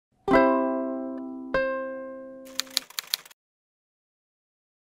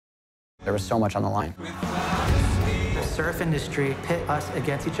There was so much on the line. The surf industry pit us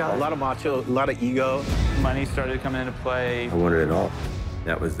against each other. A lot of macho, a lot of ego. Money started coming into play. I wanted it all.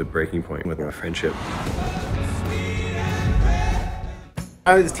 That was the breaking point with our friendship.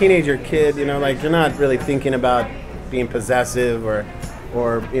 I was a teenager kid, you know, like you're not really thinking about being possessive or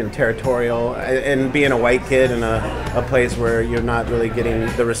you know, territorial, and being a white kid in a place where you're not really getting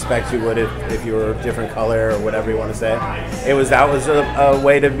the respect you would if you were a different color or whatever you want to say. That was a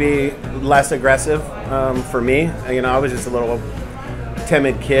way to be less aggressive for me. You know, I was just a little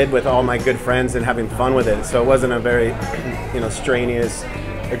timid kid with all my good friends and having fun with it. So it wasn't a very, you know, strenuous,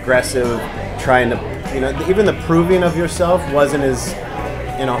 aggressive, trying to, you know, even the proving of yourself wasn't as,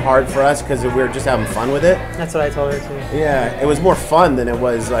 you know, hard for us because we were just having fun with it. That's what I told her too. Yeah, it was more fun than it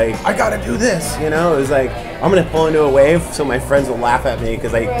was like, I gotta do this, you know? It was like, I'm gonna pull into a wave so my friends will laugh at me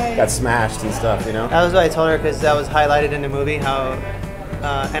because I got smashed and stuff, you know? That was what I told her because that was highlighted in the movie, how,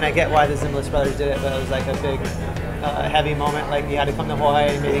 and I get why the Zimbalist brothers did it, but it was like a big, heavy moment, like you had to come to Hawaii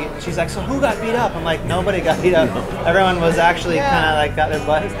and maybe, she's like, so who got beat up? I'm like, nobody got beat up. Everyone was actually kind of like got their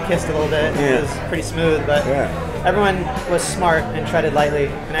butt kissed a little bit. Yeah. It was pretty smooth, but everyone was smart and treaded lightly,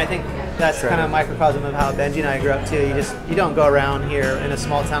 and I think that's kind of a microcosm of how Benji and I grew up too. You don't go around here in a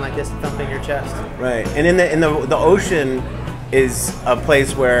small town like this thumping your chest. Right, and in the ocean is a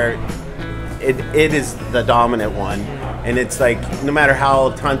place where it is the dominant one, and it's like no matter how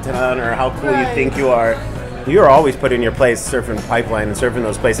ton or how cool you think you are, you're always put in your place surfing Pipeline and surfing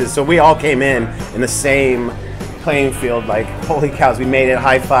those places. So we all came in the same playing field, like, holy cows, we made it,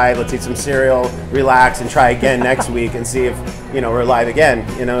 high five, let's eat some cereal, relax, and try again next week and see if, you know, we're live again.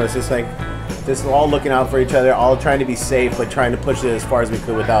 You know, it's just like, just all looking out for each other, all trying to be safe, but trying to push it as far as we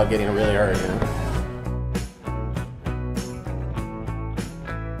could without getting really hurt, you know?